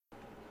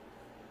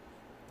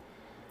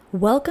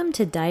Welcome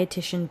to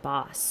Dietitian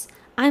Boss.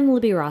 I'm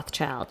Libby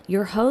Rothschild,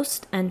 your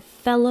host and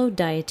fellow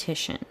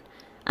dietitian.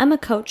 I'm a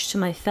coach to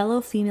my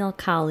fellow female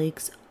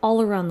colleagues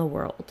all around the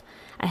world.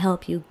 I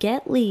help you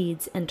get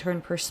leads and turn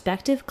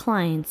prospective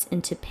clients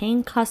into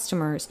paying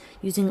customers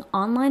using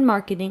online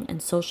marketing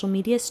and social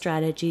media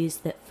strategies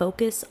that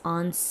focus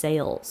on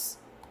sales.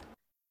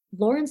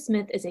 Lauren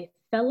Smith is a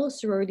fellow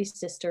sorority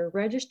sister,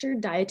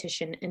 registered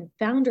dietitian, and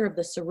founder of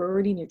the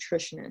Sorority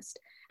Nutritionist.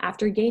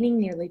 After gaining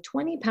nearly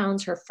 20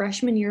 pounds her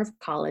freshman year of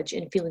college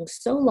and feeling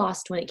so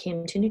lost when it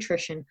came to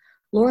nutrition,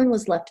 Lauren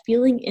was left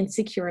feeling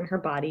insecure in her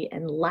body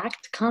and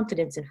lacked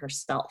confidence in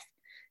herself.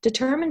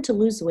 Determined to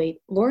lose weight,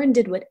 Lauren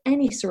did what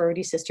any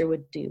sorority sister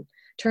would do,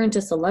 turn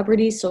to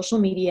celebrities, social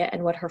media,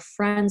 and what her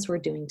friends were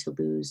doing to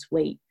lose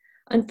weight.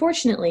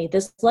 Unfortunately,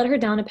 this led her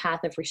down a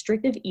path of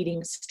restrictive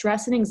eating,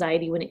 stress, and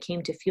anxiety when it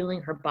came to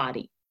fueling her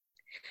body.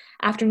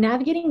 After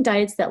navigating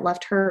diets that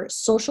left her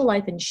social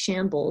life in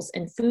shambles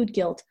and food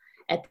guilt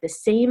all at the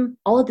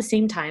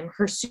same time,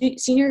 her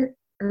senior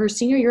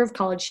year of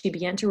college, she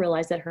began to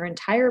realize that her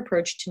entire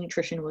approach to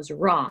nutrition was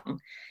wrong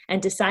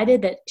and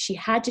decided that she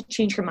had to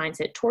change her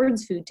mindset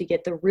towards food to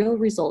get the real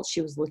results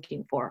she was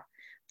looking for.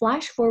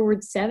 Flash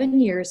forward 7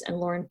 years, and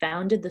Lauren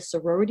founded the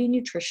Sorority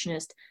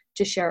Nutritionist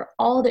to share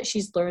all that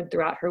she's learned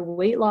throughout her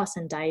weight loss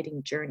and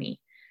dieting journey.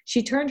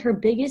 She turned her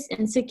biggest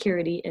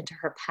insecurity into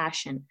her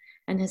passion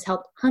and has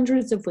helped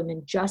hundreds of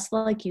women just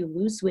like you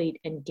lose weight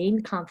and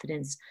gain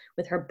confidence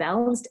with her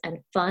balanced and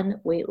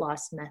fun weight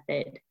loss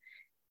method.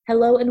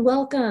 Hello and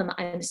welcome.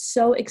 I'm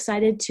so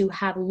excited to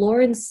have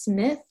Lauren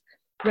Smith,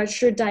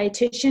 registered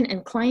dietitian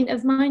and client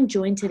of mine,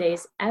 join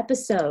today's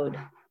episode.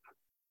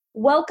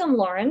 Welcome,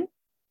 Lauren.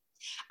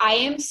 I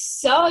am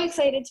so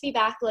excited to be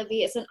back,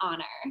 Libby. It's an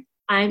honor.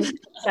 I'm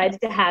excited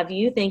to have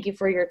you. Thank you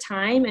for your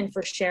time and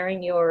for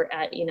sharing your,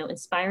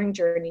 inspiring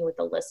journey with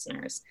the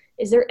listeners.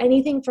 Is there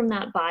anything from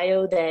that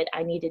bio that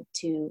I need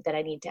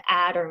to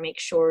add or make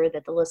sure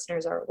that the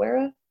listeners are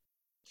aware of?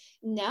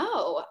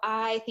 No,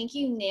 I think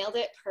you nailed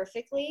it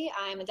perfectly.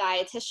 I'm a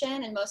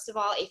dietitian and most of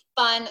all, a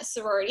fun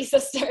sorority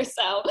sister.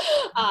 So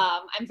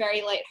I'm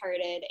very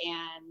lighthearted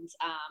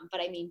but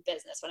I mean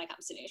business when it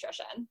comes to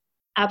nutrition.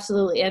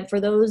 Absolutely. And for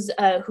those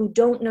who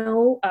don't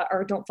know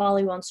or don't follow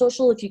you on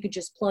social, if you could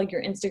just plug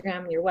your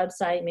Instagram and your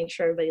website, make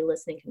sure everybody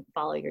listening can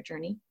follow your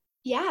journey.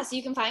 Yeah, so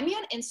you can find me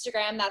on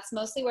Instagram. That's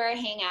mostly where I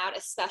hang out,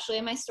 especially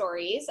in my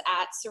stories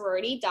at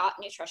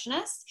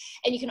sorority.nutritionist.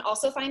 And you can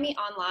also find me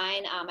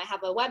online. I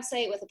have a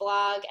website with a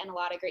blog and a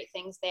lot of great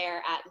things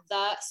there at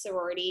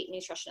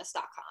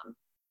thesororitynutritionist.com.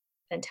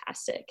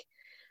 Fantastic.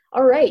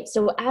 All right.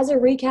 So as a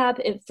recap,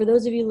 for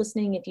those of you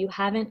listening, if you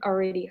haven't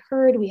already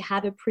heard, we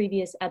have a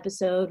previous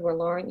episode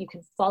where you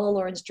can follow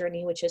Lauren's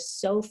journey, which is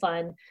so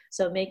fun.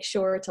 So make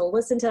sure to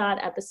listen to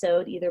that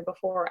episode either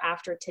before or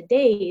after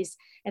today's.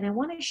 And I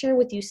want to share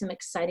with you some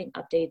exciting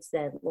updates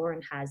that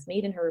Lauren has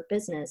made in her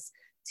business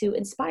to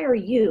inspire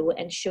you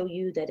and show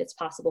you that it's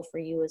possible for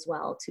you as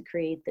well to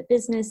create the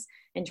business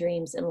and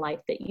dreams and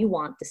life that you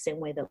want the same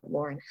way that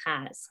Lauren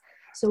has.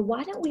 So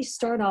why don't we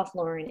start off,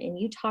 Lauren, and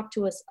you talk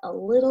to us a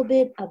little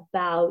bit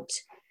about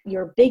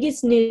your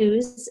biggest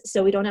news,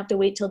 so we don't have to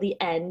wait till the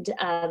end.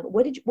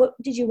 What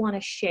did you want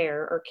to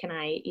share, or can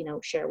I,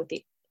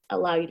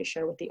 allow you to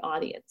share with the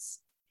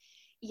audience?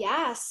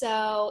 Yeah,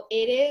 so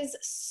it is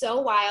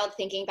so wild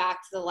thinking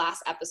back to the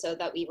last episode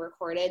that we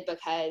recorded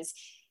because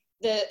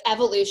the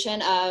evolution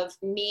of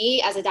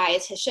me as a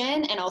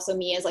dietitian and also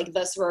me as like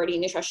the sorority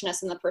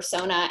nutritionist and the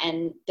persona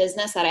and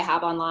business that I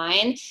have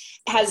online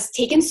has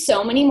taken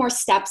so many more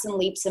steps and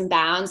leaps and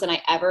bounds than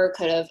I ever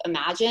could have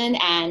imagined.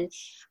 And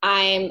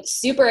I'm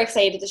super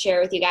excited to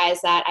share with you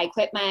guys that I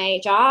quit my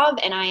job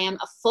and I am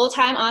a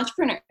full-time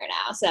entrepreneur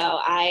now. So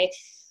I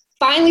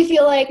finally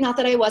feel like, not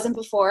that I wasn't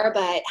before,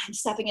 but I'm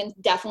stepping in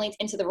definitely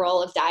into the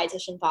role of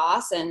dietitian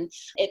boss. And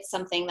it's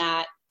something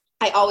that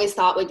I always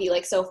thought would be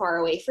like so far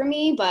away from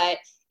me, but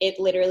it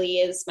literally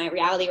is my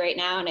reality right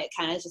now. And it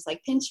kind of just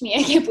like pinched me.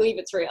 I can't believe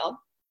it's real.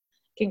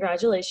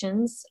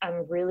 Congratulations.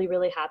 I'm really,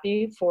 really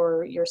happy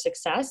for your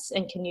success.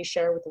 And can you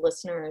share with the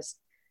listeners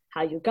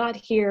how you got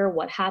here,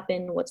 what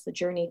happened, what's the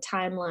journey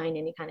timeline,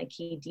 any kind of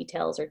key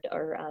details or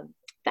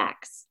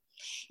facts?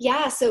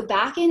 Yeah, so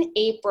back in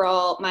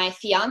April, my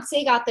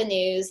fiance got the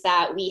news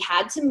that we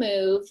had to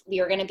move.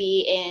 We were going to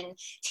be in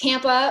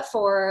Tampa,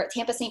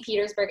 St.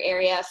 Petersburg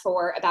area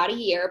for about a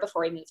year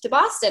before we moved to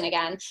Boston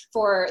again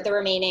for the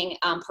remaining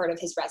part of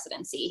his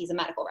residency. He's a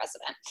medical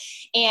resident.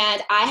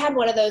 And I had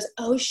one of those,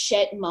 oh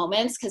shit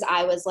moments because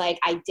I was like,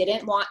 I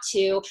didn't want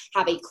to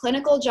have a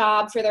clinical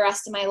job for the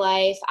rest of my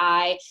life.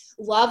 I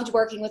loved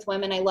working with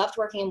women. I loved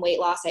working in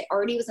weight loss. I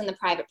already was in the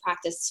private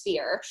practice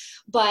sphere,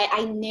 but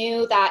I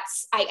knew that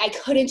I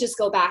couldn't just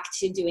go back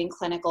to doing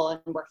clinical and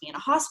working in a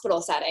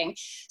hospital setting.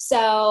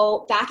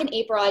 So back in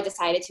April, I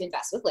decided to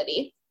invest with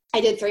Libby. I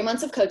did 3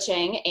 months of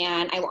coaching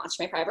and I launched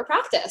my private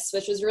practice,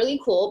 which was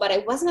really cool, but I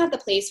wasn't at the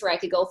place where I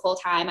could go full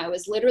time. I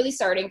was literally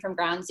starting from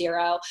ground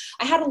zero.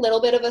 I had a little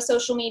bit of a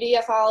social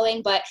media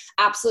following, but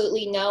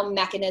absolutely no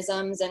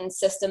mechanisms and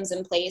systems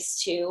in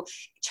place to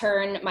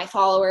turn my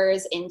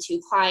followers into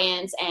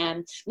clients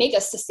and make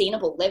a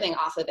sustainable living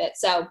off of it.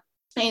 So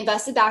I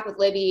invested back with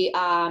Libby,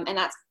 and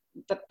that's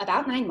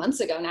about 9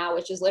 months ago now,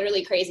 which is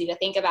literally crazy to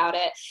think about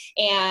it.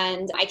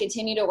 And I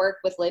continue to work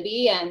with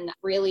Libby and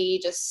really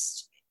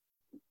just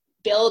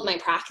build my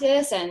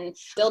practice and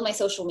build my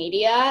social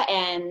media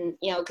and,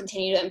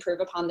 continue to improve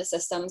upon the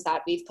systems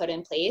that we've put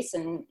in place.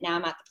 And now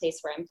I'm at the place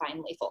where I'm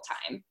finally full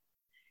time.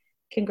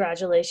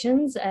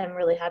 Congratulations. I'm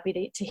really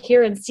happy to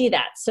hear and see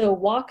that. So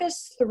walk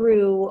us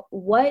through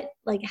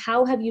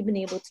how have you been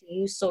able to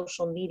use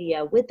social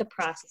media with the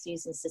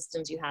processes and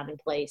systems you have in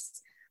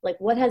place? Like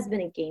what has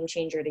been a game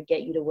changer to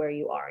get you to where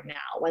you are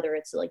now, whether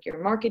it's like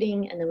your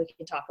marketing, and then we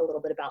can talk a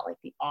little bit about like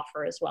the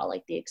offer as well,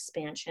 like the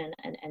expansion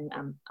and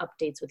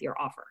updates with your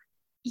offer.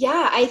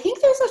 Yeah, I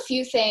think there's a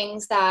few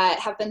things that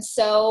have been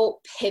so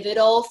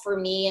pivotal for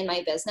me in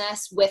my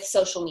business with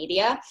social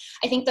media.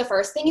 I think the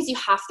first thing is you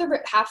have to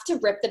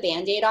rip the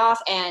Band-Aid off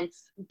and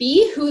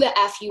be who the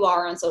F you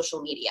are on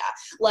social media.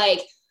 Like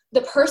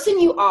the person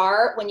you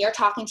are when you're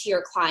talking to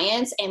your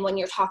clients and when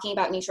you're talking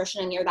about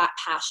nutrition and you're that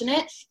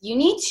passionate, you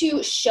need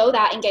to show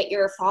that and get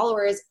your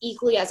followers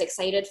equally as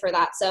excited for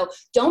that. So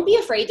don't be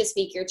afraid to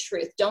speak your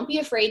truth. Don't be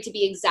afraid to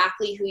be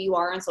exactly who you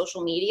are on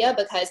social media,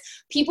 because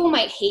people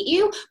might hate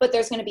you, but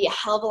there's going to be a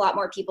hell of a lot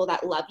more people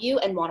that love you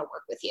and want to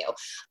work with you.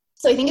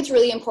 So I think it's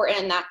really important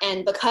in that.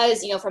 And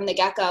because, from the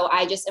get-go,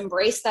 I just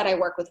embraced that I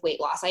work with weight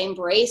loss. I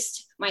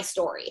embraced my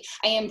story.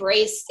 I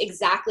embraced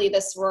exactly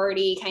the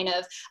sorority kind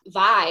of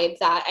vibe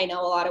that I know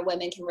a lot of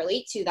women can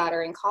relate to that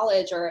are in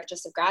college or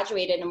just have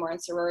graduated and were in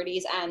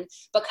sororities. And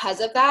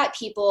because of that,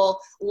 people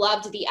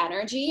loved the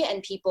energy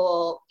and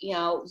people,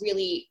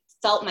 really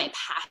felt my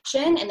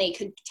passion, and they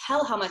could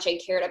tell how much I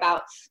cared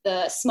about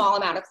the small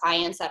amount of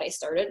clients that I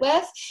started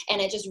with.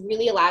 And it just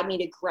really allowed me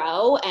to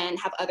grow and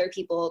have other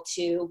people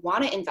to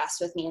want to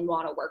invest with me and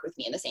want to work with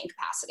me in the same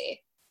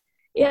capacity.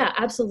 Yeah,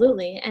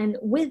 absolutely. And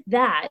with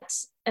that,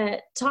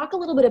 talk a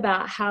little bit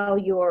about how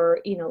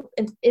your,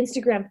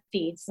 Instagram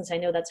feed, since I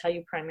know that's how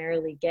you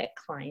primarily get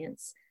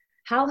clients,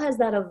 how has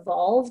that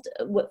evolved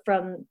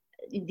from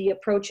the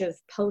approach of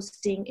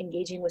posting,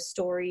 engaging with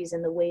stories,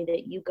 and the way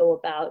that you go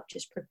about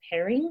just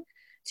preparing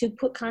to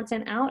put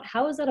content out?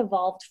 How has that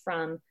evolved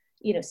from,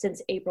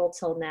 since April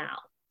till now?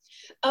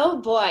 Oh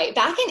boy,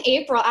 back in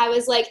April, I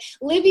was like,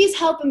 Libby's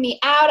helping me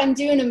out. I'm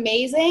doing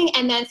amazing.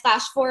 And then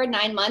flash forward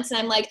 9 months and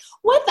I'm like,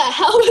 what the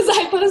hell was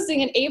I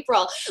posting in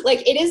April?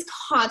 Like it is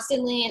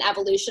constantly an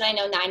evolution. I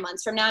know 9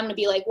 months from now, I'm going to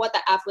be like, what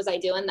the F was I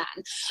doing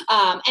then?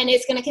 And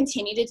it's going to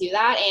continue to do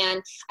that.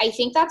 And I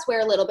think that's where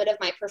a little bit of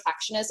my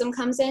perfectionism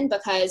comes in,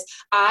 because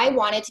I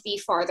wanted to be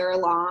farther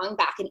along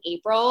back in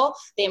April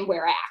than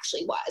where I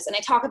actually was. And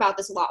I talk about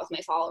this a lot with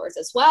my followers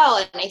as well.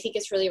 And I think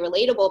it's really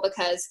relatable,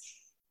 because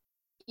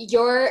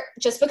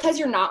just because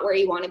you're not where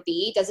you want to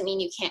be doesn't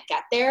mean you can't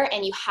get there.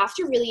 And you have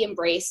to really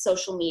embrace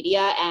social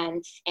media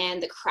and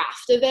the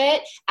craft of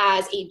it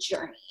as a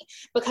journey,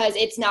 because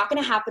it's not going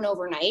to happen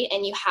overnight.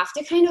 And you have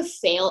to kind of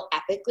fail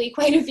epically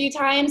quite a few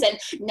times and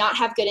not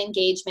have good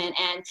engagement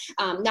and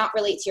not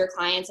relate to your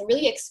clients and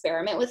really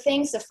experiment with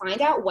things to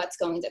find out what's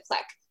going to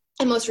click.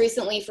 And most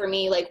recently for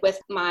me, like with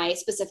my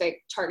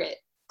specific target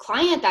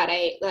client that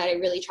I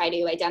really try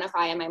to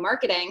identify in my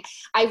marketing,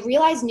 I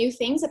realized new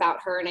things about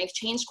her, and I've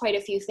changed quite a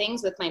few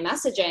things with my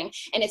messaging.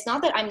 And it's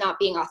not that I'm not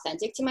being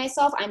authentic to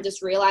myself. I'm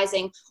just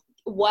realizing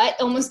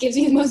what almost gives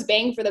me the most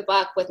bang for the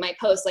buck with my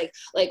posts, like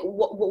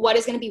what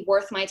is going to be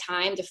worth my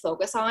time to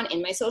focus on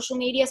in my social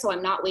media, so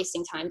I'm not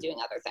wasting time doing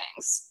other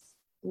things.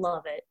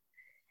 Love it.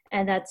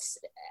 And that's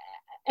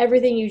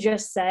everything you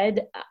just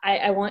said.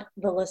 I want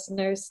the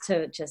listeners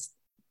to just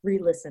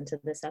re-listen to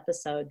this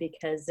episode,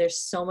 because there's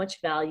so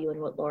much value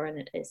in what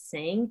Lauren is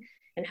saying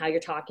and how you're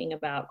talking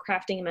about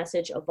crafting a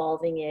message,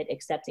 evolving it,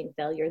 accepting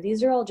failure.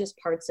 These are all just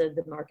parts of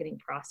the marketing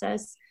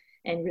process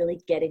and really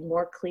getting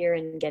more clear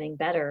and getting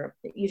better.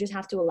 You just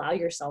have to allow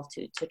yourself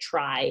to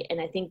try. And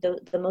I think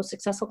the most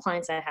successful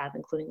clients I have,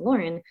 including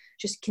Lauren,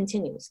 just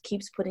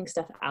keeps putting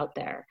stuff out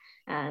there.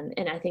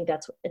 And I think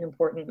that's an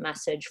important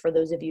message for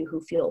those of you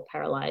who feel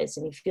paralyzed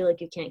and you feel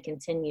like you can't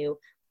continue.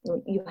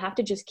 You have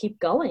to just keep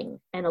going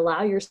and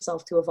allow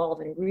yourself to evolve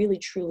and really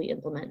truly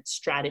implement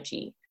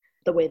strategy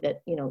the way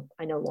that,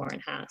 I know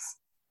Lauren has.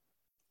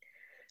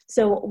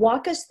 So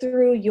walk us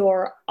through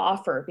your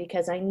offer,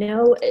 because I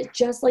know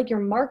just like your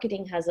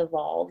marketing has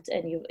evolved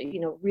and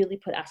you really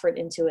put effort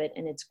into it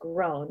and it's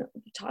grown.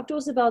 Talk to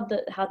us about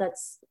how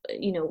that's,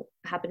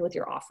 happened with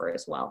your offer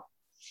as well.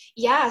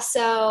 Yeah,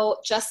 so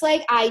just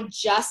like I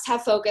just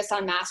have focused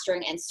on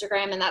mastering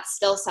Instagram, and that's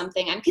still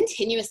something I'm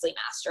continuously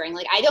mastering.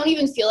 Like I don't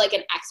even feel like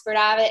an expert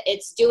at it.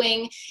 It's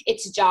doing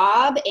its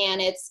job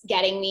and it's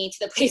getting me to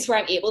the place where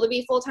I'm able to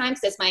be full-time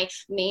because it's my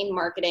main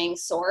marketing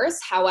source.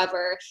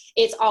 However,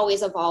 it's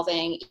always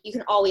evolving. You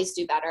can always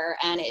do better,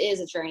 and it is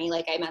a journey,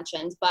 like I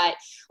mentioned. But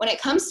when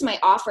it comes to my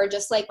offer,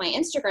 just like my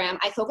Instagram,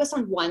 I focus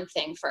on one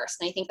thing first.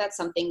 And I think that's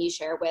something you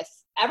share with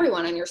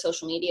everyone on your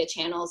social media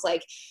channels.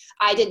 Like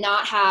I did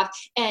not have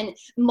and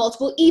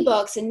multiple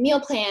ebooks and meal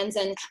plans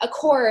and a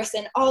course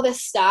and all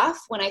this stuff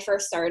when I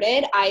first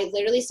started. I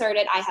literally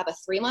started, I have a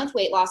 3-month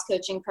weight loss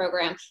coaching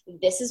program.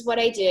 This is what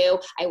I do.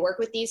 I work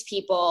with these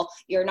people.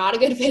 You're not a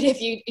good fit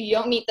if you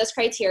don't meet this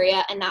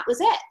criteria. And that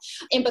was it.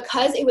 And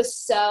because it was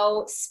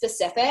so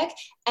specific,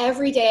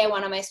 every day I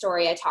went on my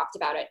story, I talked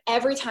about it.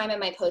 Every time in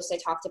my post, I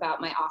talked about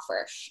my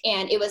offer.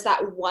 And it was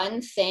that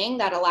one thing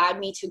that allowed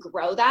me to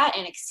grow that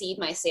and exceed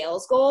my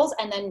sales goals,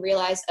 and then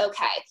realize,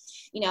 okay,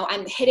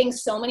 I'm hitting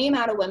so many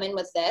amount of women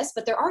with this,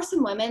 but there are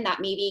some women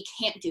that maybe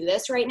can't do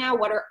this right now.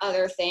 What are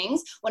other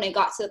things when I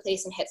got to the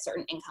place and hit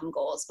certain income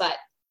goals? But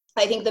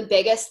I think the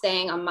biggest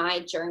thing on my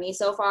journey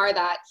so far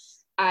that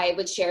I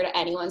would share to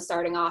anyone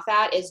starting off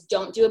at is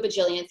don't do a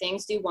bajillion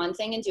things, do one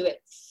thing and do it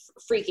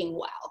freaking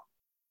well.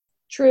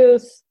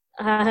 Truth,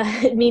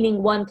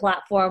 meaning one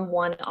platform,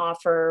 one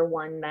offer,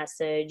 one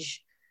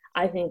message.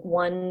 I think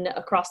one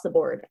across the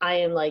board. I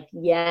am like,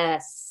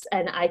 yes.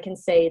 And I can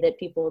say that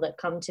people that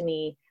come to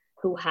me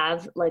who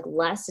have like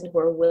less and who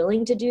are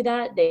willing to do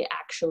that, they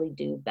actually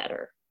do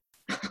better.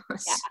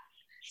 Yeah.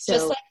 So,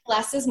 just like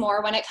less is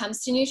more when it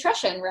comes to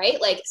nutrition, right?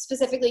 Like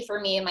specifically for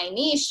me and my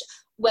niche,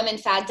 women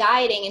fad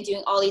dieting and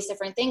doing all these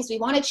different things. We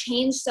want to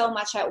change so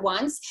much at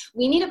once.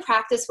 We need to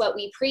practice what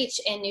we preach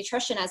in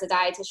nutrition as a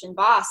dietitian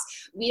boss.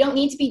 We don't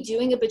need to be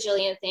doing a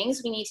bajillion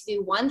things. We need to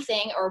do one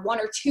thing or one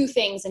or two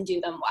things and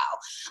do them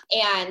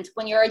well. And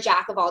when you're a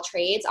jack of all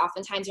trades,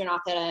 oftentimes you're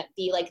not going to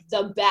be like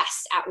the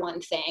best at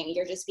one thing.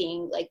 You're just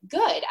being like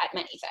good at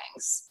many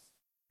things.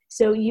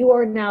 So you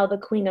are now the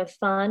queen of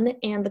fun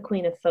and the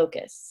queen of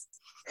focus.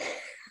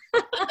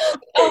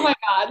 Oh my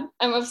God,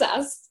 I'm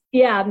obsessed.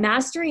 Yeah,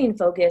 mastery and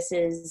focus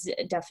is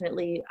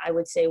definitely, I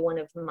would say, one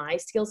of my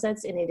skill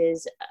sets, and it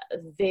is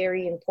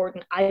very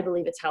important. I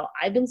believe it's how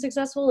I've been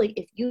successful. Like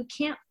if you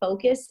can't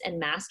focus and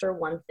master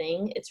one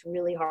thing, it's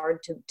really hard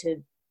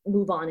to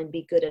move on and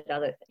be good at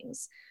other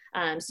things.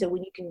 So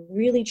when you can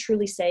really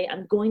truly say,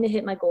 I'm going to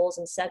hit my goals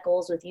and set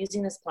goals with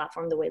using this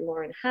platform the way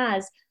Lauren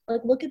has,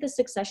 like look at the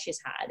success she's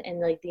had and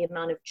like the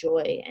amount of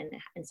joy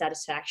and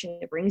satisfaction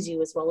it brings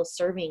you, as well as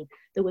serving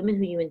the women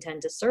who you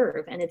intend to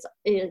serve. And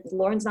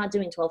Lauren's not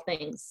doing 12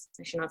 things.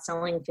 She's not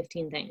selling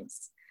 15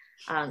 things.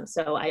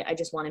 So I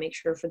just want to make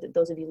sure for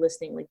those of you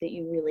listening, like that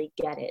you really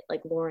get it,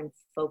 like Lauren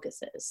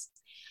focuses.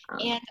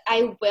 And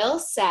I will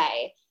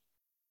say,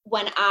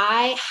 when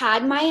I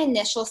had my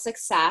initial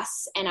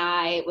success and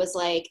I was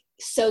like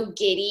so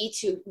giddy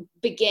to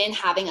begin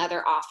having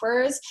other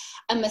offers,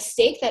 a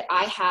mistake that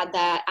I had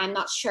that I'm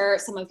not sure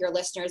some of your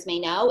listeners may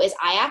know is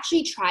I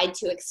actually tried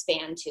to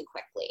expand too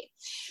quickly.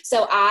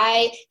 So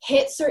I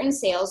hit certain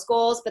sales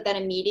goals, but then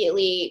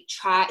immediately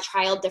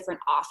trialed different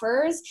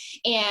offers.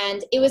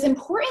 And it was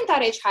important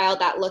that I trialed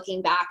that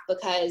looking back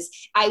because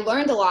I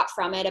learned a lot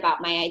from it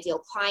about my ideal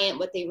client,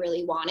 what they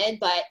really wanted.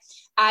 But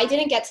I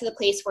didn't get to the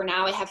place where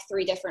now I have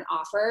 3 different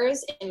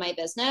offers in my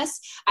business.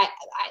 I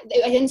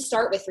didn't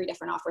start with 3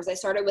 different offers. I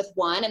started with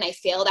one and I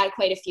failed at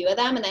quite a few of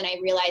them. And then I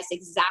realized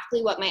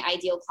exactly what my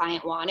ideal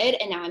client wanted.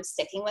 And now I'm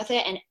sticking with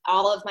it. And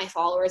all of my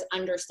followers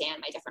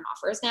understand my different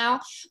offers now.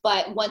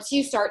 But once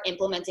you start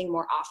implementing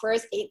more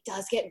offers, it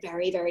does get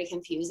very, very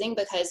confusing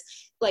because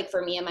like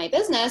for me and my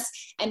business,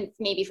 and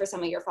maybe for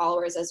some of your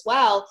followers as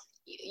well,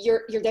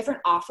 your different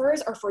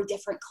offers are for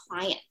different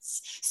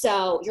clients.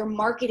 So your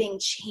marketing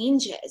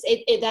changes.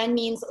 It then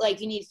means like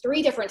you need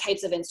 3 different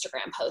types of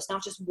Instagram posts,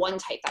 not just one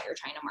type that you're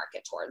trying to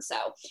market towards.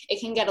 So it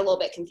can get a little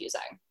bit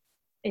confusing.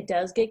 It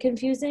does get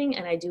confusing.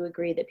 And I do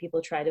agree that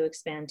people try to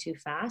expand too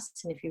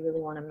fast. And if you really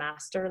want to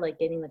master, like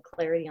getting the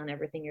clarity on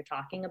everything you're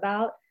talking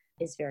about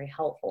is very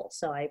helpful.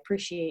 So I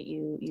appreciate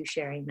you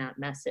sharing that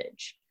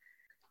message.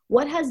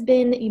 What has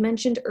been, you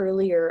mentioned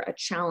earlier, a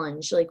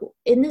challenge, like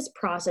in this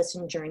process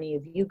and journey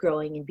of you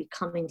growing and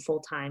becoming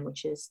full-time,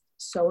 which is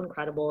so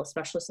incredible,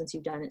 especially since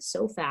you've done it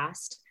so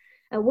fast.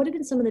 What have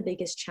been some of the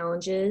biggest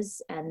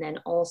challenges? And then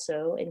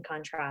also in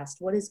contrast,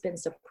 what has been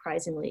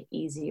surprisingly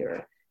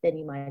easier than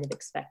you might have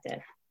expected?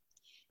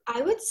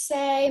 I would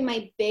say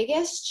my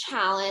biggest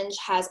challenge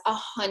has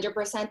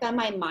 100% been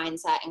my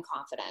mindset and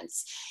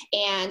confidence.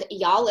 And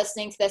y'all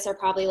listening to this are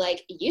probably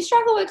like, you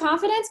struggle with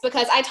confidence?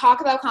 Because I talk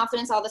about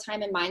confidence all the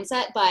time in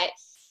mindset, but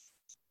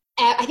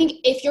I think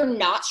if you're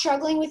not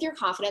struggling with your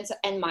confidence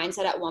and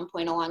mindset at one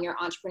point along your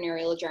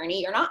entrepreneurial journey,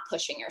 you're not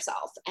pushing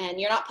yourself and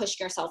you're not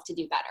pushing yourself to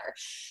do better.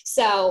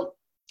 So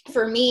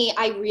for me,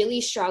 I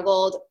really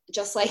struggled,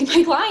 just like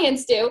my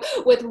clients do,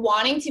 with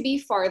wanting to be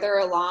farther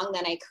along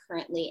than I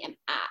currently am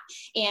at.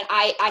 And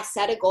I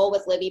set a goal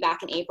with Libby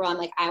back in April. I'm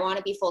like, I want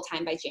to be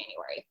full-time by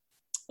January.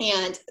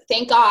 And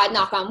thank God,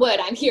 knock on wood,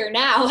 I'm here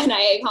now and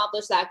I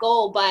accomplished that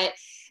goal. But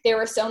there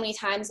were so many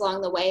times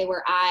along the way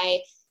where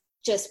I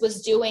just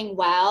was doing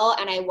well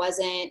and I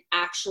wasn't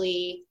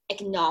actually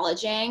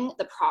acknowledging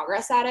the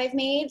progress that I've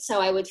made.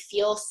 So I would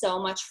feel so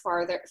much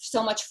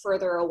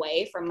further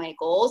away from my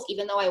goals,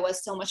 even though I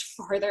was so much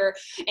farther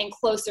and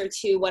closer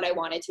to what I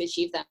wanted to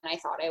achieve than I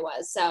thought I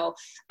was. So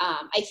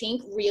I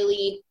think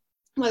really,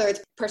 whether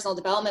it's personal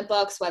development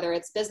books, whether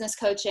it's business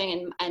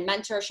coaching and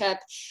mentorship,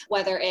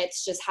 whether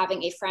it's just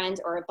having a friend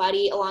or a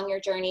buddy along your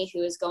journey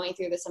who is going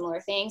through the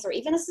similar things, or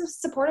even a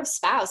supportive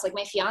spouse, like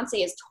my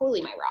fiance is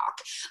totally my rock.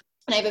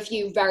 And I have a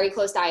few very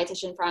close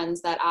dietitian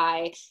friends that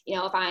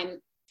if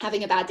I'm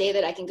having a bad day,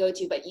 that I can go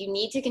to, but you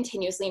need to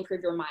continuously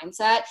improve your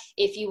mindset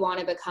if you want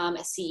to become a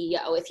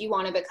CEO, if you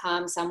want to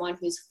become someone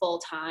who's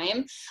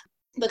full-time,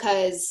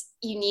 because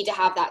you need to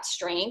have that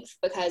strength,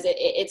 because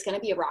it's going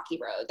to be a rocky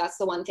road. That's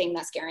the one thing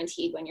that's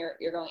guaranteed when you're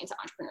going into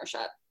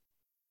entrepreneurship.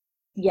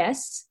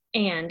 Yes.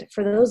 And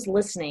for those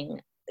listening,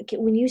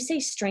 when you say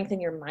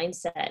strengthen your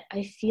mindset,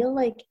 I feel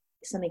like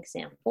some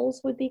examples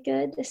would be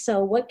good.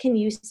 So what can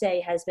you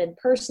say has been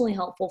personally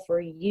helpful for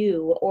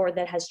you, or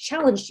that has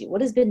challenged you? What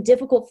has been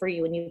difficult for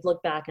you when you've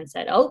looked back and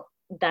said, oh,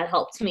 that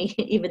helped me,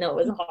 even though it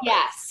was hard?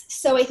 Yes.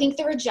 So I think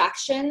the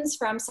rejections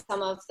from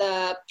some of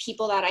the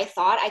people that I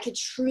thought I could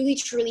truly,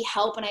 truly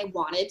help and I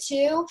wanted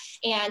to,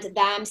 and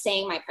them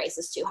saying my price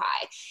is too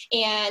high.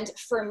 And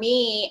for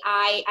me,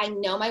 I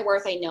know my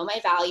worth. I know my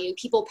value.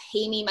 People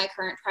pay me my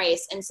current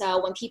price. And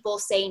so when people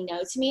say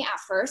no to me, at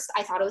first,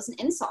 I thought it was an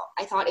insult.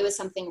 I thought it was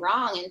something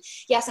wrong. And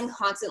yes, I'm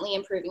constantly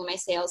improving my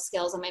sales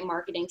skills and my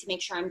marketing to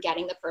make sure I'm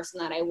getting the person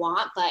that I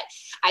want. But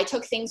I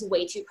took things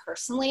way too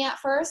personally at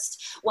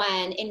first,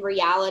 when in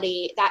reality,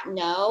 that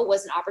no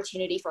was an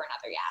opportunity for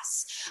another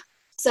yes.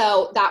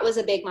 So that was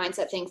a big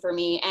mindset thing for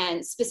me.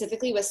 And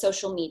specifically with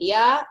social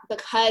media,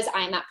 because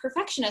I'm that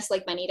perfectionist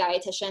like many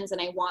dietitians,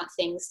 and I want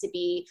things to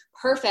be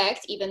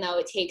perfect, even though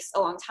it takes a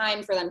long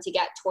time for them to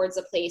get towards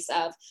a place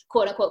of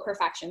quote unquote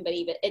perfection, but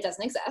even it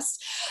doesn't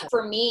exist.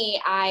 For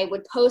me, I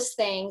would post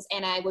things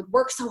and I would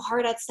work so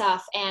hard at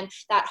stuff, and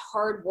that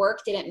hard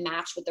work didn't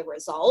match with the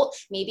result.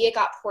 Maybe it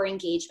got poor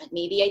engagement.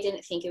 Maybe I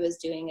didn't think it was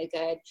doing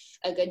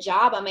a good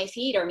job on my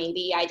feed, or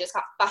maybe I just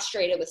got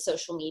frustrated with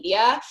social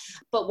media.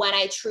 But when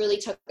I truly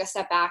took a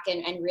step back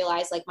and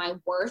realized like my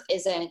worth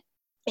isn't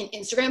in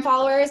Instagram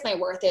followers, my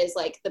worth is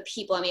like the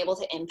people I'm able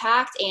to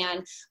impact.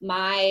 And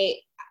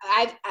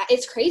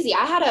it's crazy.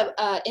 I had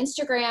a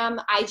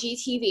Instagram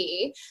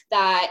IGTV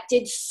that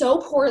did so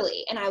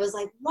poorly. And I was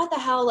like, what the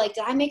hell? Like,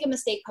 did I make a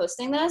mistake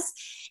posting this?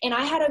 And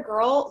I had a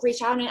girl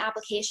reach out in an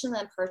application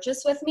and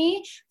purchase with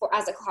me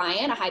as a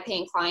client, a high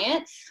paying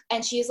client.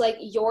 And she's like,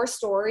 your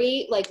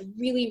story like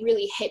really,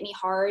 really hit me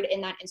hard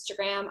in that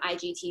Instagram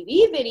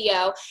IGTV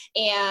video.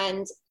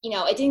 And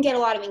it didn't get a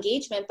lot of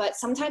engagement, but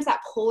sometimes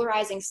that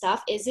polarizing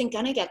stuff isn't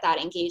going to get that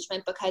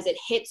engagement because it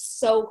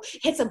hits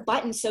a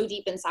button so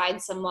deep inside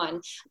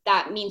someone.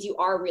 That means you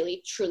are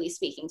really truly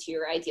speaking to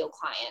your ideal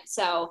client.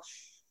 So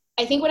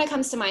I think when it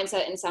comes to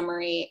mindset, in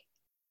summary,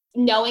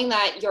 knowing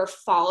that your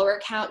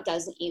follower count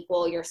doesn't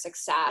equal your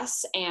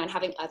success and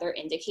having other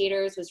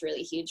indicators was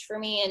really huge for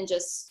me, and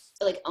just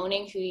like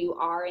owning who you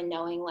are and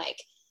knowing like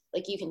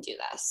you can do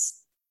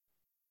this.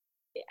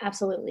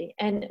 Absolutely.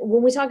 And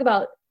when we talk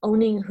about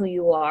owning who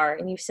you are,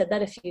 and you've said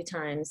that a few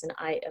times, and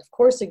I of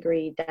course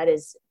agree, that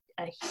is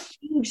a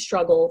huge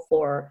struggle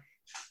for,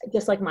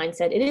 just like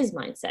mindset, it is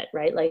mindset,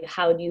 right? Like,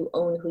 how do you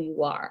own who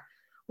you are?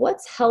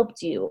 What's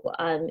helped you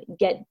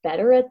get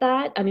better at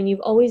that? I mean,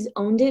 you've always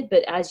owned it,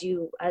 but as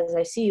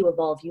I see you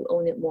evolve, you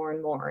own it more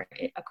and more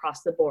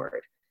across the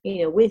board,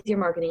 with your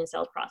marketing and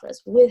sales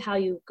process, with how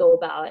you go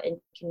about and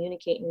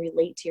communicate and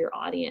relate to your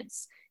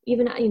audience,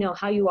 even,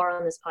 how you are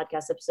on this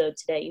podcast episode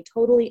today, you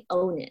totally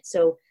own it.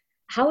 So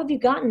how have you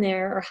gotten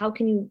there, or how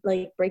can you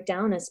break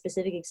down a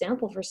specific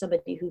example for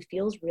somebody who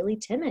feels really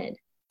timid?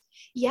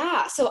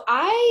 Yeah. So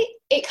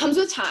it comes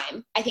with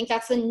time. I think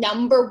that's the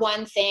number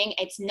one thing.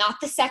 It's not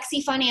the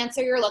sexy, fun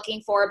answer you're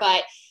looking for,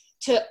 but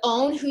to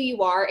own who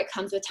you are, it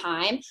comes with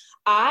time.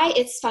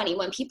 It's funny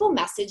when people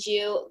message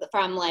you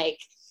from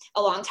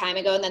a long time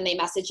ago and then they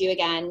message you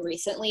again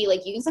recently,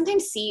 you can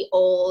sometimes see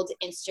old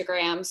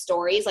Instagram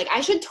stories.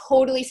 I should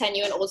totally send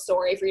you an old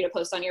story for you to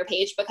post on your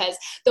page, because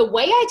the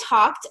way I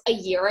talked a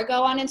year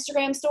ago on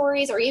Instagram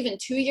stories, or even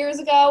 2 years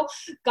ago,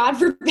 God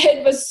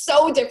forbid, was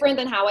so different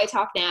than how I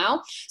talk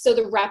now. So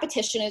the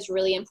repetition is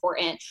really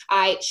important.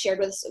 I shared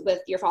with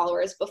your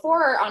followers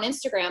before on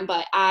Instagram,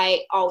 but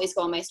I always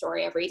go on my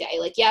story every day.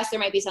 Yes, there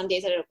might be some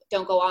days that I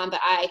don't go on, but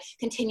I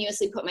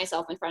continuously put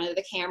myself in front of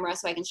the camera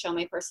so I can show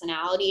my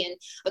personality and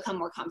become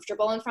more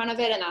comfortable in front of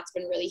it. And that's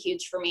been really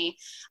huge for me.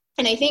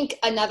 And I think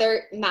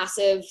another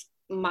massive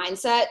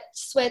mindset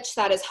switch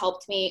that has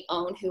helped me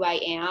own who I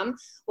am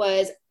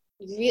was,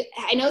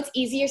 I know it's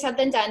easier said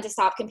than done to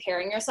stop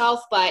comparing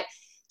yourself, but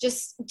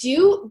just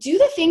do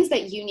the things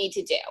that you need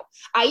to do.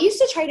 I used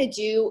to try to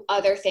do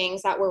other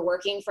things that were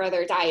working for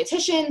other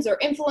dietitians or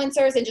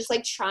influencers and just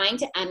like trying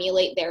to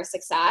emulate their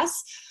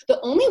success. The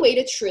only way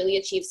to truly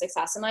achieve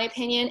success, in my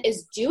opinion,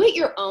 is do it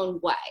your own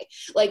way.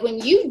 Like when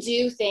you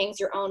do things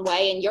your own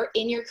way and you're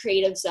in your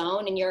creative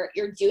zone and you're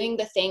doing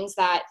the things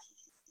that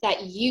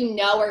you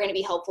know are going to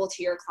be helpful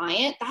to your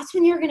client, that's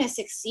when you're going to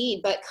succeed.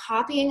 But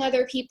copying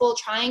other people,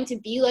 trying to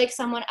be like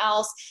someone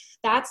else,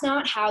 that's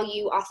not how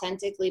you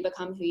authentically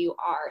become who you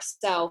are.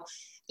 So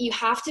you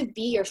have to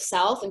be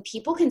yourself, and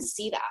people can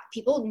see that.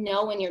 People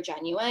know when you're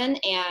genuine,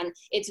 and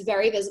it's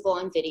very visible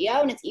on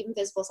video, and it's even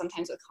visible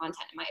sometimes with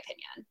content, in my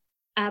opinion.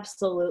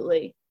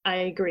 Absolutely. I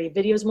agree.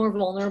 Video is more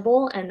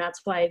vulnerable, and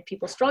that's why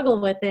people struggle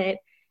with it.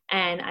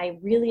 And I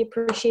really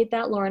appreciate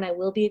that, Lauren. I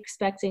will be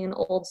expecting an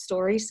old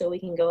story so we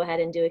can go ahead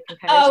and do a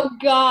comparison. Oh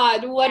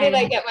God, what did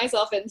I get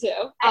myself into?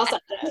 I'll send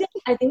it.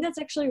 I think that's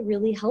actually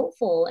really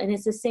helpful. And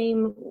it's the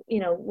same,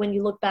 when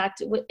you look back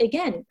to,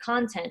 again,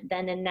 content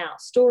then and now,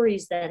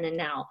 stories then and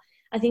now.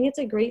 I think it's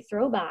a great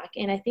throwback.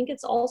 And I think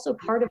it's also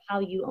part of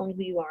how you own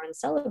who you are and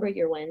celebrate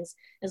your wins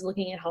is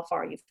looking at how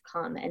far you've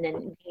come and then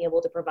being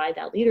able to provide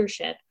that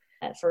leadership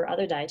for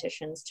other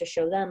dietitians to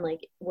show them, like,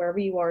 wherever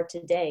you are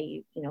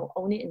today,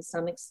 own it in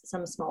some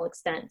small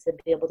extent, to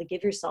be able to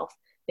give yourself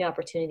the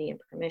opportunity and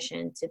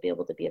permission to be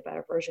able to be a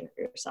better version of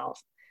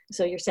yourself.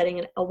 So you're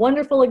setting a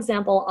wonderful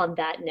example on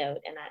that note.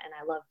 And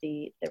I love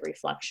the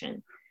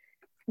reflection.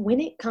 When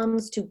it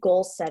comes to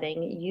goal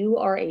setting, you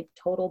are a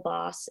total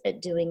boss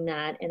at doing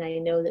that. And I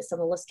know that some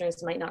of the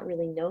listeners might not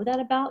really know that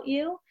about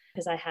you,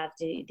 because I have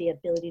the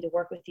ability to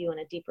work with you on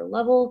a deeper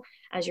level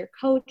as your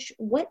coach.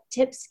 What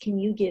tips can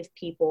you give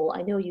people?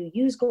 I know you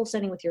use goal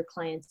setting with your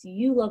clients.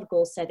 You love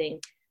goal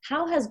setting.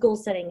 How has goal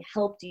setting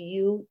helped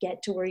you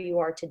get to where you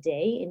are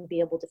today and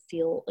be able to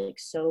feel like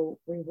so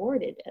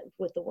rewarded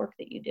with the work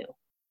that you do?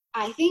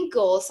 I think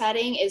goal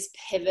setting is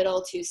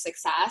pivotal to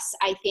success.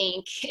 I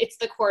think it's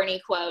the corny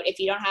quote: if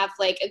you don't have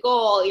like a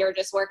goal, you're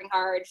just working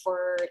hard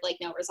for like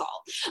no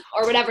result,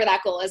 or whatever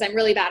that goal is. I'm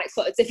really bad at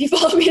quotes. If you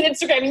follow me on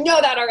Instagram, you know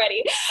that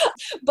already.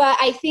 But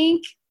I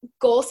think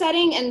goal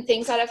setting and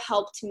things that have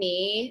helped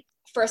me,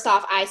 first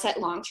off, I set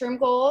long-term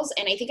goals,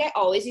 and I think I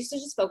always used to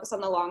just focus on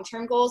the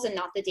long-term goals and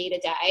not the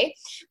day-to-day.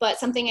 But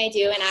something I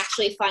do, and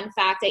actually, fun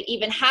fact, I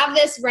even have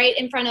this right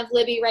in front of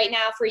Libby right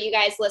now for you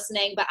guys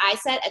listening, but I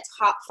set a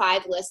top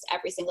 5 list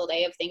every single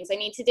day of things I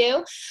need to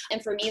do.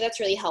 And for me, that's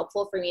really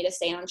helpful for me to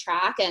stay on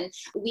track. And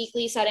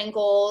weekly setting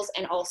goals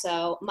and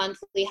also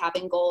monthly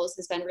having goals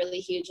has been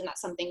really huge, and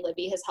that's something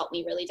Libby has helped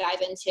me really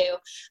dive into.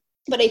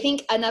 But I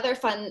think another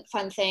fun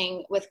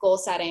thing with goal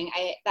setting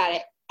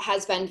that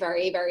has been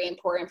very, very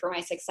important for my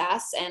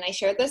success, and I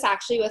shared this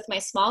actually with my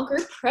small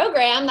group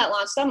program that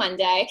launched on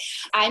Monday.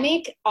 I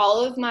make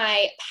all of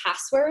my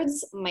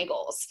passwords my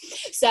goals.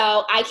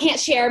 So I can't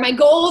share my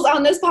goals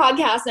on this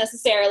podcast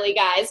necessarily,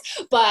 guys,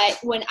 but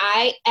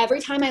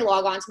every time I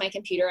log onto my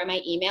computer and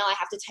my email, I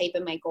have to type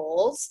in my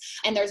goals.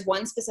 And there's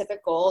one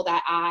specific goal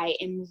that I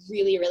am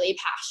really, really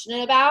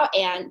passionate about,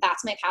 and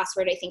that's my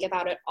password. I think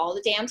about it all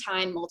the damn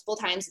time, multiple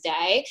times a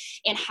day,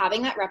 and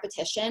having that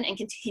repetition and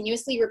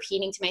continuously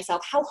repeating to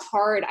myself how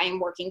hard I am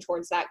working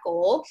towards that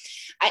goal.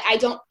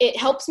 It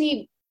helps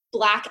me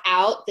black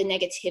out the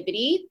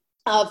negativity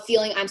of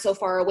feeling I'm so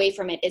far away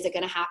from it. Is it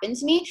going to happen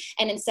to me?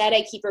 And instead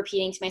I keep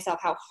repeating to myself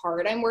how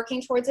hard I'm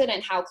working towards it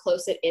and how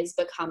close it is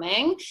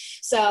becoming.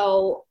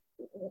 So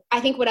I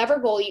think whatever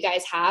goal you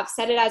guys have,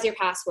 set it as your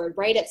password,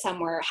 write it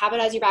somewhere, have it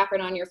as your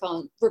background on your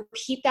phone,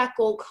 repeat that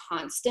goal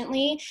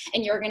constantly,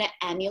 and you're going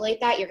to emulate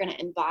that. You're going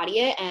to embody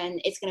it, and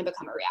it's going to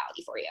become a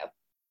reality for you.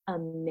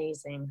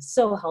 Amazing.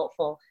 So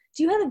helpful.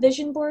 Do you have a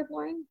vision board,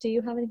 Lauren? Do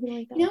you have anything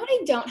like that? No, I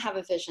don't have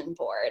a vision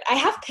board. I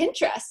have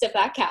Pinterest, if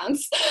that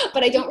counts,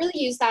 but I don't really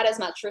use that as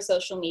much for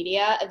social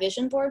media. A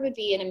vision board would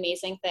be an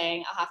amazing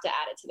thing. I'll have to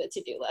add it to the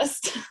to-do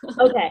list.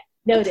 Okay,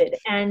 noted.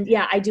 And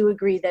yeah, I do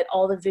agree that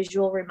all the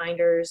visual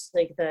reminders,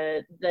 like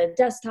the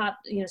desktop,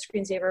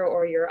 screensaver,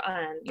 or your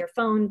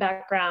phone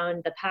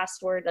background, the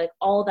password, like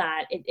all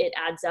that, it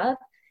adds up.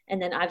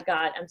 And then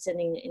I'm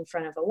sitting in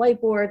front of a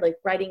whiteboard, like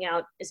writing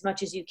out as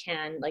much as you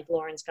can. Like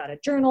Lauren's got a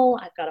journal,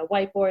 I've got a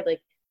whiteboard,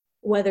 like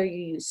whether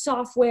you use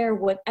software,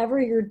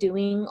 whatever you're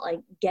doing, like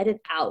get it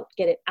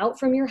out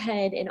from your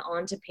head and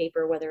onto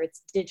paper, whether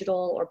it's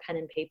digital or pen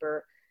and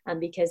paper,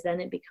 because then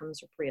it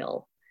becomes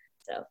real.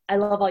 So I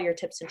love all your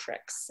tips and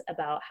tricks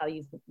about how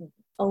you've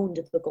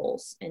owned the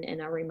goals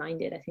and are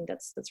reminded. I think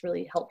that's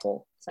really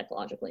helpful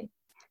psychologically.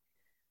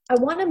 I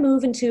want to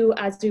move into,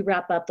 as we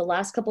wrap up, the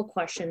last couple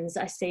questions.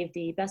 I saved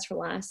the best for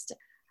last.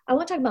 I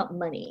want to talk about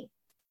money.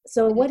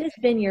 So what has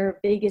been your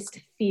biggest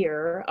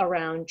fear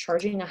around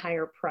charging a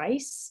higher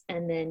price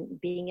and then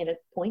being at a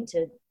point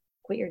to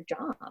quit your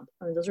job?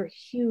 I mean, those are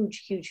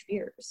huge, huge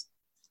fears.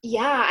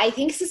 Yeah, I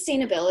think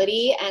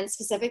sustainability, and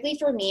specifically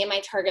for me and my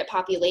target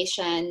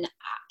population,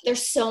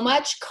 there's so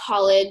much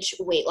college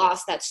weight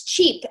loss that's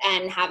cheap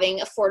and having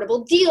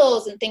affordable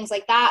deals and things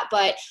like that.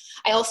 But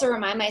I also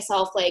remind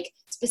myself, like,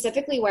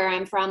 specifically where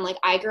I'm from, like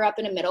I grew up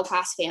in a middle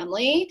class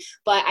family,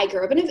 but I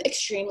grew up in an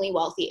extremely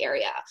wealthy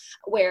area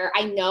where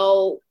I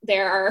know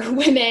there are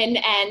women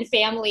and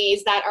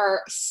families that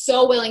are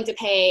so willing to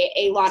pay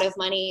a lot of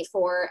money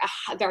for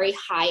a very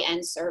high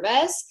end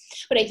service.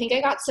 But I think I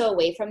got so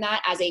away from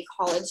that as a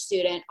college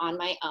student on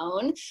my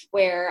own,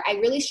 where I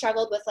really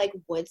struggled with like,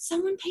 would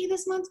someone pay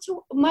this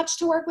much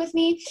to work with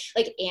me?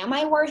 Like, am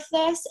I worth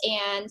this?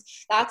 And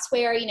that's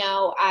where, you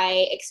know,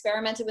 I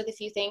experimented with a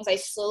few things. I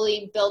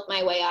slowly built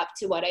my way up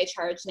to what I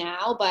charge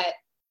now, but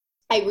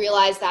I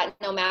realized that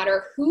no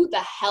matter who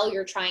the hell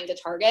you're trying to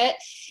target,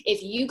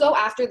 if you go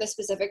after the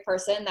specific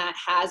person that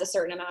has a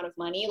certain amount of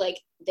money, like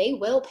they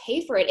will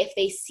pay for it if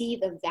they see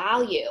the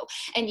value.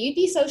 And you'd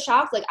be so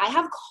shocked. Like I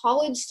have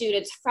college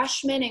students,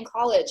 freshmen in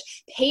college,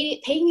 pay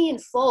me in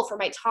full for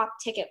my top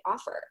ticket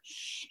offer.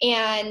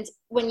 And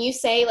when you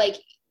say like,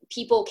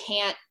 people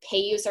can't pay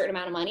you a certain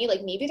amount of money,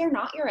 like maybe they're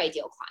not your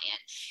ideal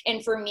client.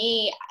 And for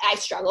me, I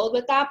struggled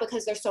with that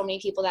because there's so many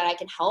people that I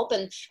can help.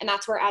 And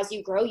that's where, as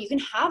you grow, you can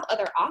have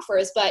other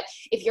offers. But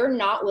if you're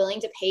not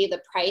willing to pay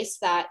the price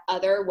that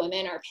other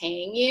women are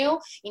paying you,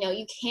 you know,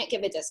 you can't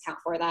give a discount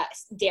for that.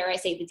 Dare I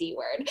say the D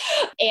word.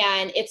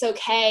 And it's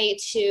okay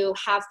to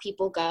have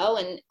people go.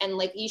 And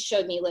like you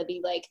showed me, Libby,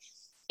 like,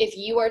 if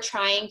you are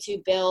trying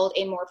to build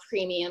a more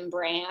premium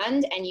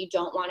brand and you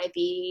don't want to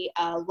be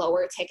a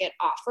lower ticket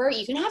offer,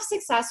 you can have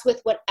success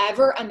with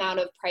whatever amount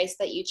of price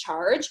that you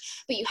charge,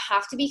 but you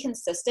have to be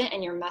consistent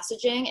in your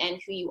messaging, and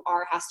who you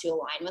are has to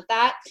align with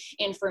that.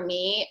 And for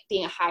me,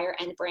 being a higher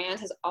end brand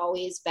has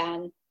always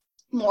been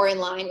more in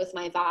line with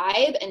my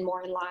vibe and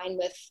more in line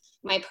with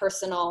my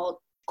personal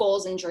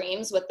goals and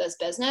dreams with this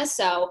business.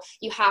 So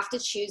you have to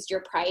choose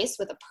your price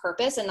with a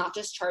purpose and not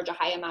just charge a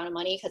high amount of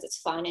money because it's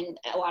fun, and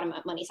a lot of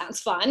money sounds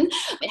fun.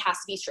 It has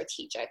to be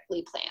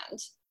strategically planned.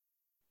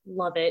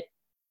 Love it.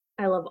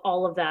 I love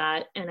all of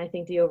that. And I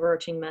think the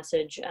overarching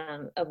message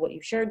of what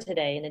you shared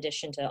today, in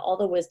addition to all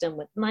the wisdom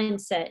with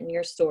mindset and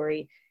your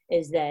story,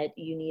 is that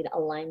you need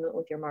alignment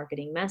with your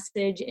marketing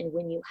message. And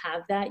when you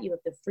have that, you have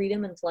the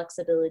freedom and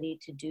flexibility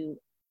to do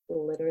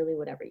literally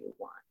whatever you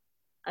want.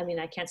 I mean,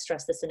 I can't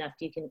stress this enough.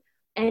 You can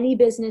any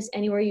business,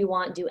 anywhere you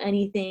want, do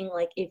anything.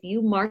 Like if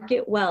you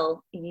market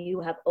well,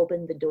 you have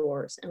opened the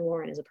doors. And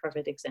Lauren is a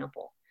perfect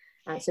example.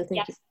 So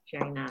thank you for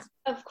sharing that.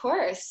 Of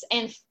course.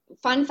 And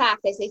fun fact,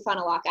 I say fun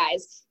a lot,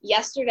 guys.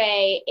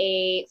 Yesterday,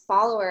 a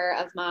follower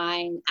of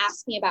mine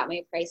asked me about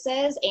my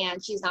prices,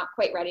 and she's not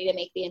quite ready to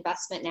make the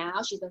investment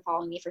now. She's been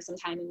following me for some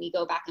time, and we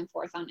go back and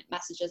forth on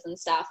messages and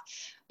stuff.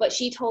 But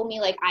she told me,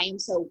 like, I am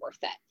so worth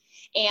it.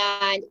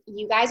 And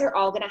you guys are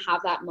all going to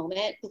have that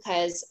moment,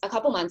 because a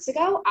couple months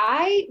ago,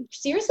 I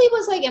seriously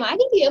was like, am I going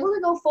to be able to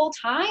go full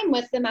time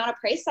with the amount of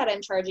price that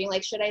I'm charging?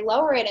 Like, should I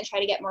lower it and try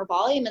to get more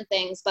volume and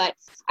things? But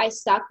I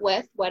stuck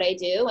with what I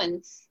do.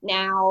 And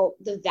now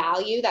the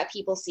value that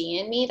people see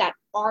in me that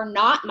are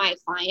not my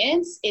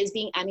clients is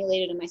being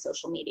emulated in my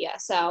social media.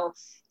 So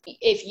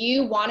if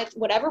you want it,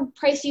 whatever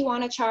price you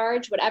want to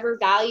charge, whatever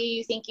value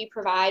you think you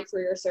provide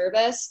for your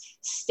service,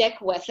 stick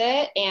with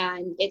it.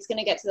 And it's going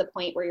to get to the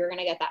point where you're going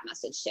to get that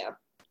message too.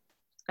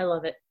 I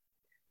love it.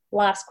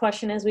 Last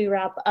question as we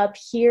wrap up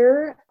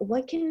here.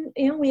 What can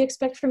we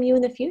expect from you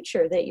in the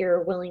future that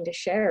you're willing to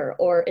share,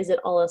 or is it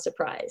all a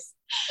surprise?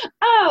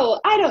 Oh,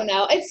 I don't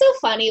know. It's so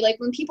funny. Like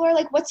when people are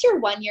like, what's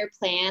your 1-year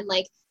plan?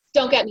 Like,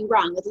 don't get me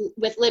wrong,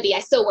 with Libby, I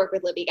still work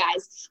with Libby,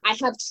 guys. I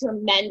have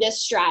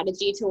tremendous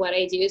strategy to what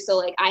I do. So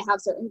like I have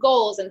certain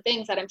goals and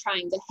things that I'm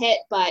trying to hit,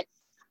 but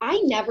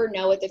I never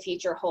know what the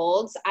future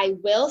holds. I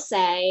will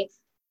say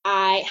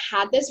I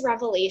had this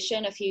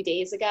revelation a few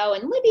days ago,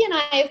 and Libby and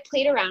I have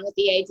played around with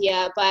the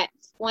idea, but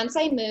once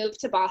I moved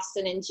to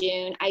Boston in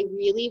June, I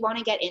really want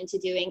to get into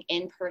doing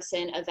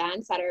in-person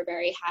events that are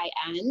very high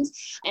end.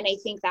 And I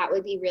think that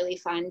would be really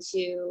fun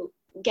to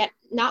get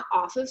not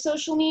off of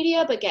social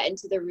media, but get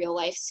into the real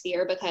life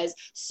sphere, because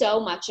so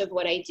much of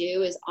what I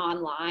do is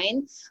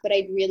online. But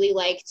I'd really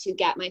like to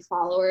get my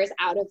followers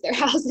out of their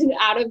house and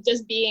out of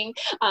just being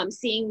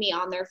seeing me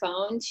on their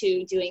phone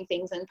to doing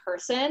things in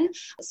person.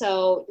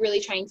 So really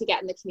trying to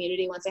get in the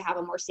community once I have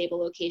a more stable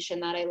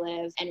location that I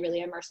live, and really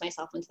immerse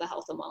myself into the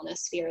health and wellness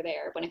sphere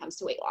there when it comes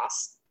to weight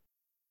loss.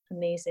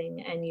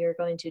 Amazing. And you're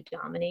going to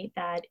dominate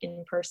that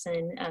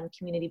in-person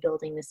community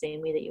building the same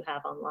way that you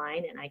have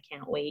online. And I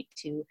can't wait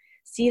to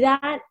see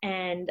that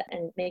and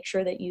make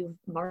sure that you've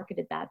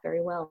marketed that very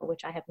well,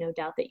 which I have no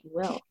doubt that you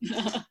will.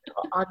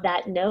 On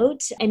that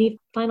note, any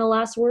final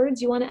last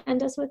words you want to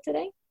end us with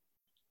today?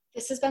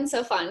 This has been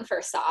so fun,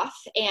 first off.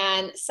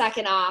 And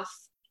second off,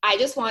 I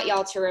just want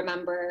y'all to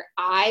remember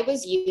I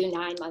was you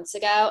 9 months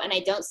ago. And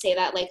I don't say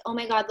that like, oh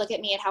my God, look at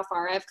me at how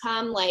far I've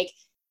come. Like,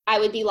 I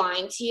would be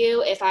lying to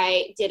you if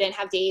I didn't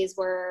have days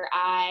where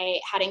I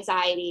had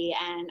anxiety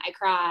and I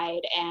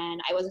cried and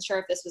I wasn't sure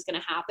if this was going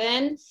to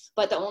happen.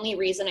 But the only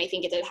reason I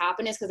think it did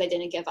happen is because I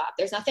didn't give up.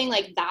 There's nothing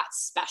like that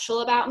special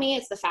about me.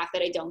 It's the fact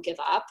that I don't give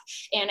up.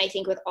 And I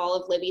think with all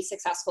of Libby's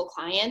successful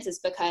clients is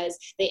because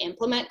they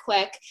implement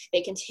quick,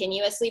 they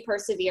continuously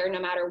persevere no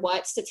matter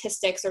what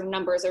statistics or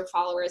numbers or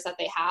followers that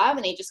they have,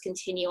 and they just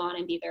continue on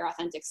and be their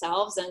authentic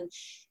selves. And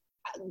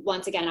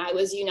once again, I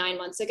was you 9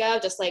 months ago,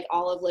 just like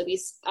all of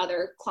Libby's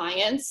other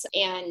clients,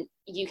 and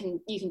you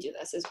can do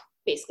this is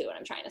basically what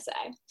I'm trying to say.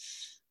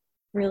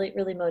 Really,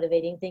 really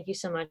motivating. Thank you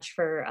so much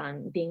for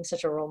being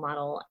such a role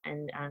model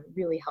and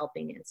really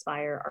helping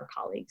inspire our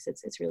colleagues.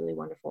 It's really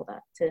wonderful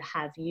to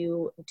have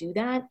you do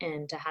that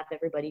and to have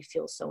everybody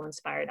feel so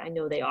inspired. I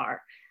know they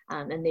are.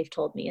 And they've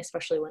told me,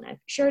 especially when I've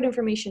shared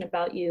information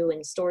about you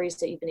and stories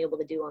that you've been able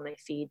to do on my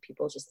feed,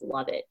 people just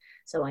love it.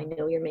 So I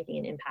know you're making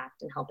an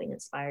impact and helping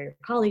inspire your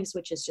colleagues,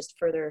 which is just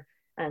further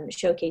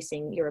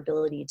showcasing your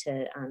ability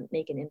to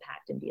make an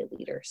impact and be a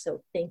leader.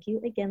 So thank you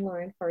again,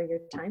 Lauren, for your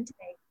time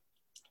today.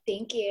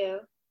 Thank you.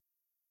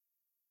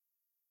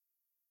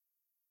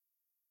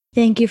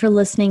 Thank you for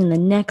listening. The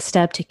next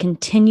step to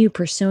continue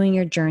pursuing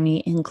your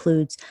journey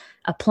includes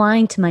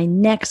applying to my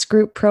next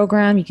group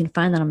program. You can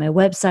find that on my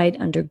website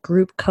under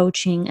group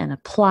coaching and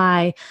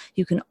apply.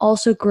 You can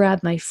also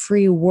grab my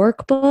free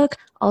workbook,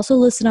 also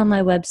listed on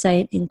my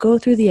website, and go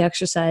through the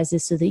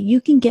exercises so that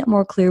you can get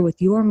more clear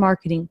with your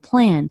marketing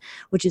plan,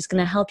 which is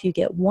going to help you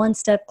get one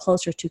step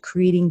closer to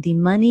creating the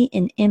money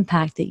and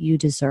impact that you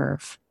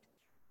deserve.